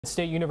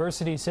State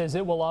University says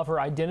it will offer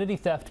identity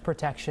theft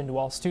protection to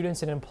all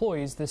students and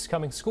employees this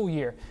coming school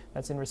year.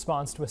 That's in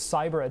response to a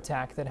cyber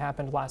attack that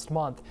happened last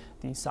month.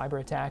 The cyber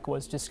attack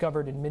was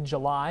discovered in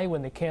mid-July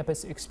when the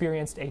campus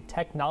experienced a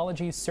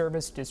technology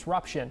service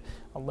disruption.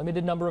 A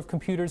limited number of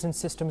computers and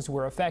systems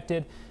were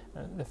affected.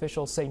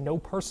 Officials say no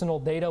personal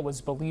data was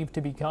believed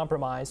to be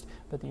compromised,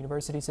 but the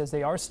university says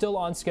they are still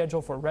on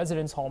schedule for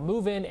residence hall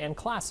move-in, and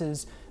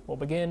classes will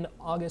begin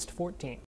August 14th.